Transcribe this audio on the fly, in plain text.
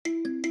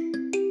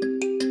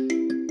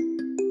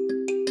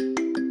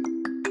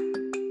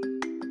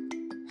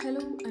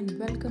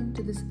welcome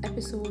to this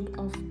episode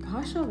of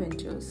Bhasha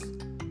Ventures,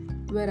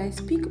 where I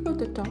speak about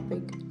the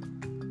topic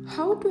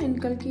how to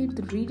inculcate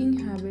the reading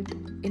habit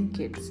in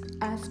kids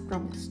as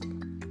promised.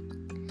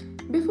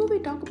 Before we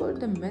talk about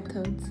the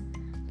methods,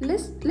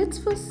 let's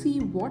first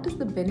see what is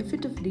the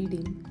benefit of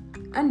reading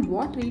and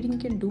what reading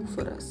can do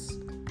for us.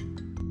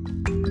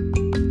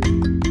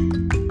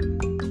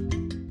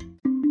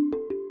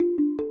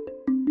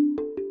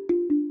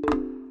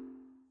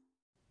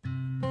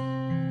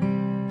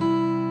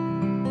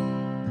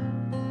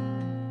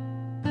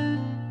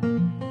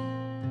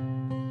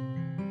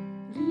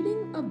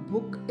 Reading a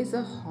book is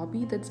a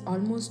hobby that's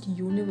almost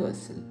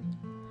universal.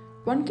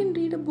 One can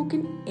read a book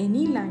in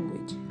any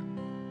language.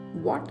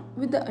 What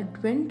with the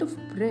advent of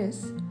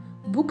press,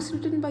 books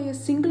written by a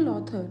single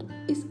author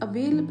is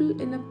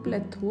available in a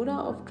plethora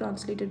of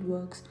translated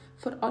works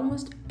for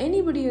almost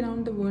anybody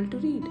around the world to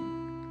read.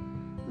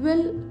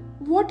 Well,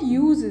 what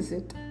use is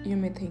it, you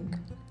may think?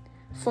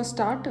 For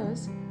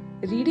starters,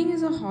 reading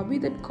is a hobby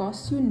that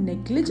costs you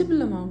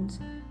negligible amounts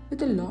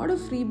with a lot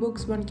of free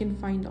books one can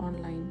find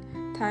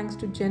online, thanks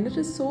to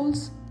generous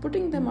souls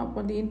putting them up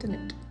on the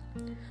internet.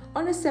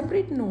 On a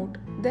separate note,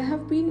 there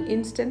have been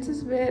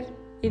instances where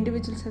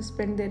individuals have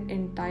spent their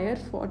entire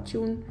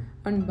fortune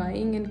on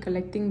buying and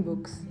collecting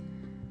books.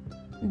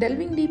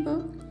 Delving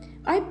deeper,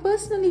 I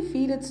personally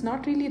feel it's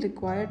not really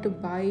required to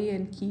buy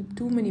and keep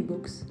too many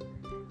books.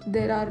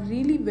 There are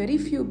really very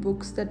few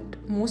books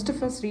that most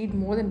of us read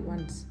more than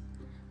once.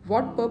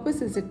 What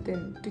purpose is it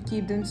then to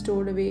keep them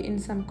stored away in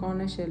some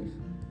corner shelf?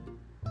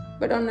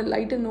 But on a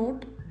lighter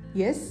note,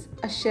 yes,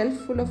 a shelf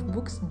full of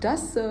books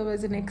does serve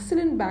as an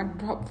excellent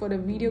backdrop for a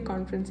video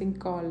conferencing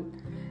call,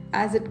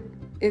 as it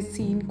is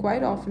seen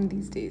quite often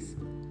these days.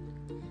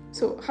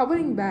 So,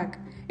 hovering back,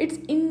 it's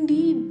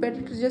indeed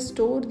better to just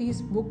store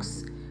these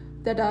books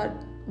that are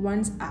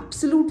one's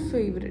absolute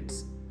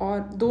favorites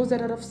or those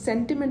that are of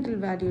sentimental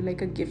value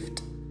like a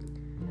gift.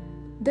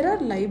 There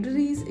are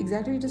libraries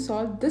exactly to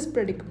solve this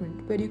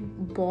predicament where you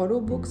borrow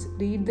books,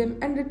 read them,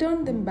 and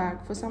return them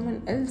back for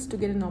someone else to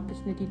get an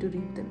opportunity to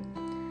read them.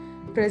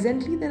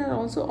 Presently, there are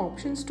also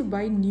options to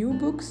buy new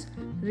books,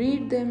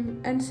 read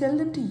them, and sell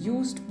them to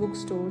used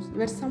bookstores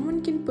where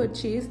someone can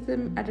purchase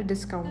them at a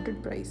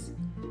discounted price.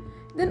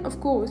 Then,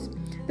 of course,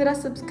 there are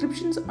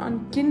subscriptions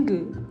on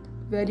Kindle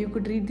where you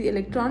could read the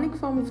electronic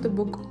form of the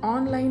book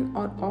online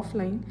or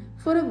offline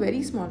for a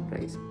very small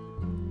price.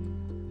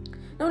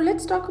 Now,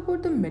 let's talk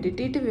about the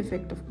meditative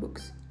effect of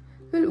books.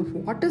 Well,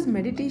 what is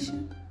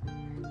meditation?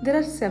 There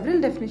are several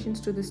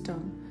definitions to this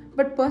term,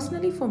 but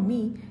personally for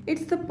me,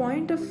 it's the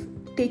point of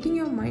taking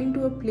your mind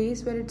to a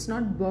place where it's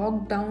not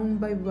bogged down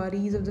by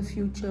worries of the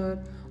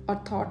future or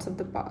thoughts of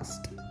the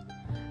past.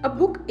 A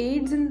book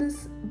aids in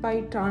this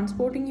by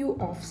transporting you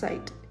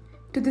off-site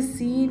to the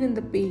scene in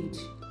the page,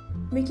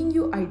 making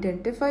you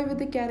identify with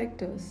the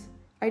characters,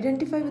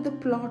 identify with the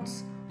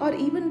plots, or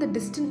even the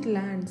distant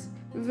lands,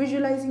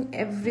 visualizing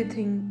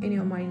everything in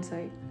your mind's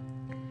eye.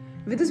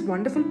 With this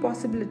wonderful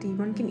possibility,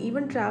 one can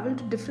even travel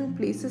to different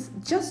places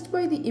just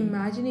by the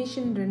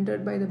imagination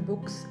rendered by the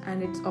books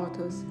and its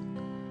authors.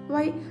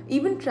 Why,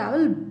 even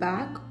travel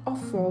back or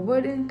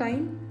forward in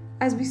time,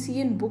 as we see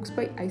in books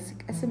by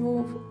Isaac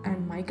Asimov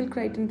and Michael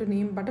Crichton, to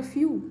name but a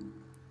few.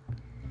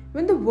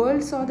 When the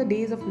world saw the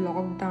days of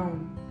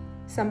lockdown,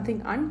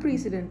 something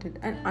unprecedented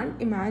and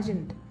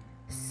unimagined,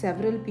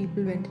 several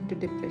people went into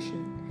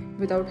depression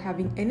without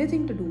having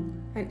anything to do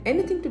and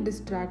anything to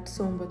distract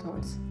somber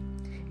thoughts.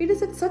 It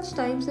is at such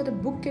times that a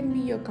book can be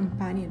your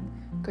companion,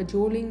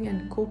 cajoling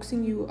and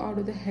coaxing you out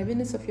of the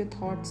heaviness of your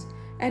thoughts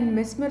and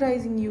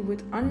mesmerizing you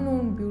with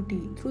unknown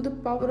beauty through the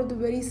power of the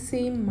very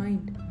same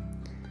mind.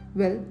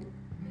 Well,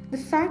 the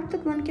fact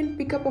that one can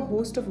pick up a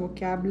host of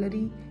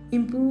vocabulary,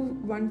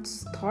 improve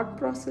one's thought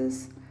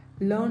process,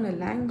 learn a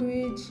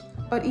language,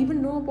 or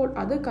even know about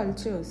other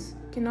cultures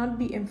cannot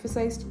be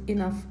emphasized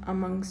enough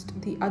amongst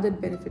the other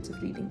benefits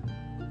of reading.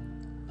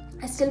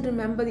 I still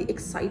remember the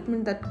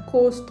excitement that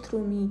coursed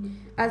through me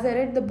as I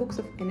read the books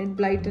of Enid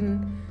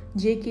Blyton,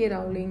 J.K.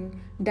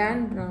 Rowling,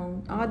 Dan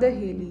Brown, Arthur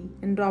Haley,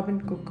 and Robin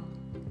Cook.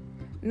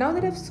 Now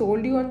that I've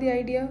sold you on the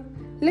idea,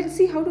 let's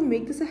see how to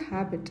make this a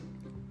habit.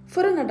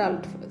 For an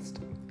adult first,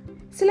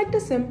 select a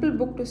simple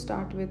book to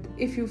start with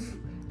if you've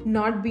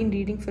not been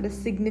reading for a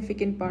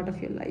significant part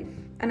of your life,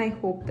 and I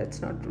hope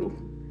that's not true.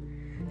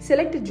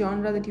 Select a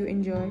genre that you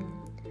enjoy.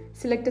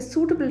 Select a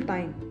suitable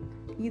time,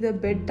 either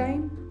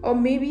bedtime or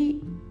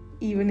maybe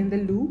even in the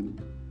loo.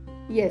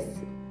 Yes,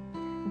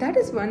 that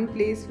is one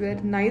place where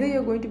neither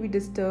you're going to be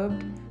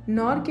disturbed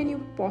nor can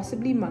you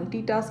possibly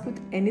multitask with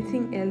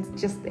anything else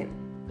just then.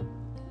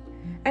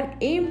 And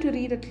aim to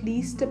read at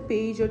least a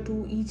page or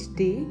two each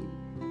day,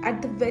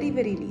 at the very,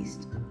 very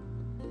least.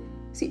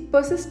 See,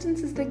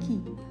 persistence is the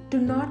key. Do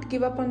not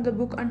give up on the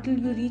book until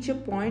you reach a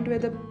point where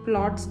the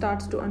plot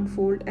starts to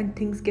unfold and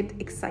things get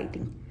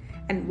exciting.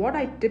 And what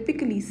I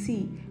typically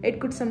see, it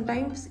could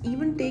sometimes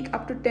even take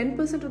up to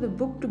 10% of the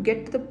book to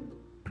get to the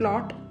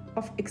plot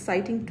of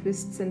exciting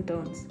twists and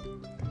turns.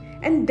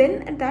 And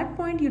then at that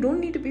point, you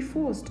don't need to be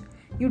forced.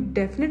 You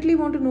definitely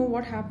want to know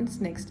what happens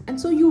next, and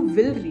so you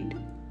will read.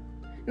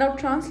 Now,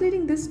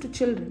 translating this to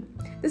children,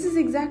 this is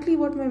exactly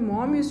what my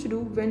mom used to do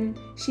when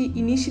she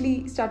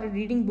initially started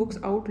reading books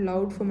out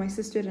loud for my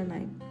sister and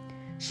I.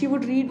 She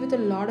would read with a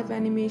lot of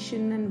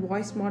animation and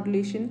voice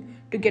modulation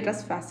to get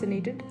us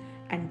fascinated,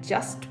 and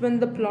just when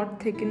the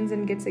plot thickens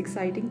and gets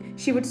exciting,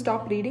 she would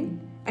stop reading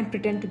and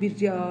pretend to be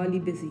really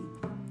busy.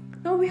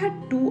 Now we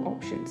had two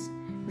options: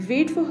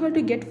 wait for her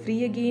to get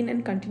free again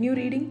and continue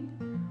reading,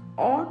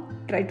 or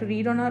try to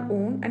read on our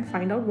own and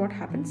find out what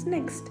happens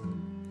next.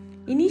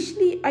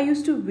 Initially, I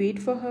used to wait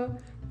for her,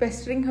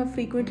 pestering her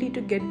frequently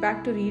to get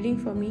back to reading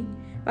for me,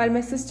 while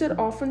my sister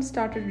often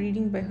started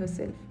reading by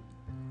herself.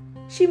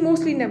 She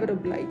mostly never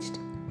obliged,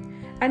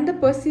 and the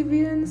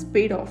perseverance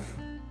paid off,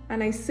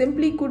 and I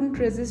simply couldn't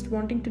resist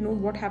wanting to know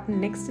what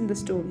happened next in the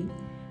story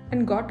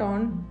and got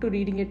on to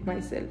reading it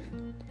myself.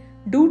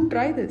 Do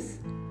try this.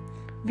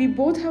 We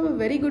both have a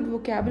very good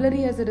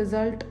vocabulary as a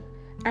result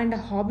and a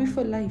hobby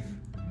for life.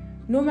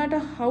 No matter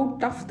how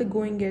tough the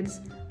going gets,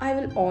 I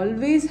will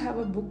always have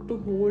a book to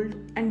hold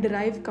and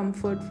derive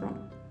comfort from.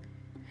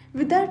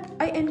 With that,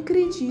 I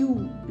encourage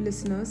you,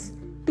 listeners,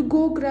 to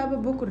go grab a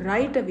book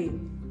right away,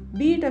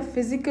 be it a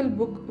physical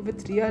book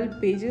with real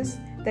pages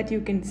that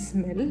you can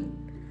smell,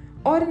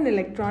 or an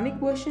electronic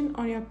version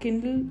on your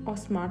Kindle or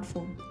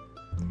smartphone.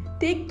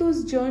 Take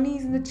those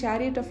journeys in the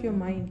chariot of your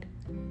mind.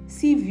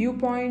 See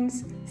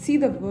viewpoints, see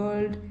the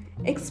world,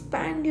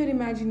 expand your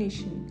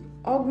imagination,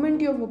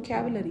 augment your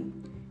vocabulary.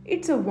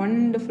 It's a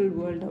wonderful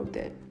world out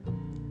there.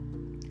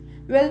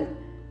 Well,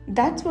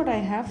 that's what I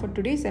have for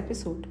today's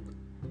episode.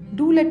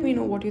 Do let me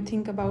know what you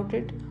think about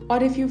it,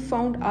 or if you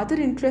found other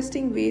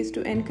interesting ways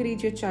to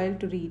encourage your child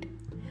to read,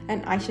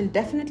 and I shall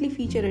definitely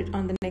feature it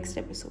on the next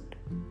episode.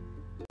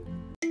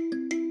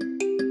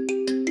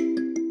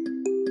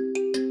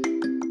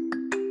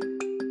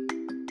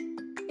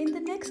 In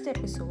the next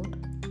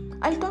episode,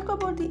 I'll talk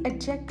about the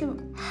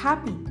adjective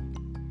happy,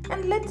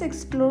 and let's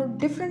explore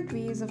different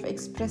ways of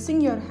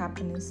expressing your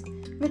happiness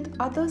with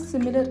other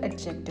similar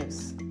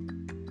adjectives.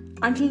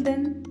 Until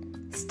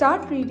then,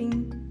 start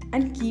reading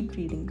and keep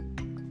reading.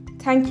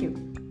 Thank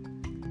you.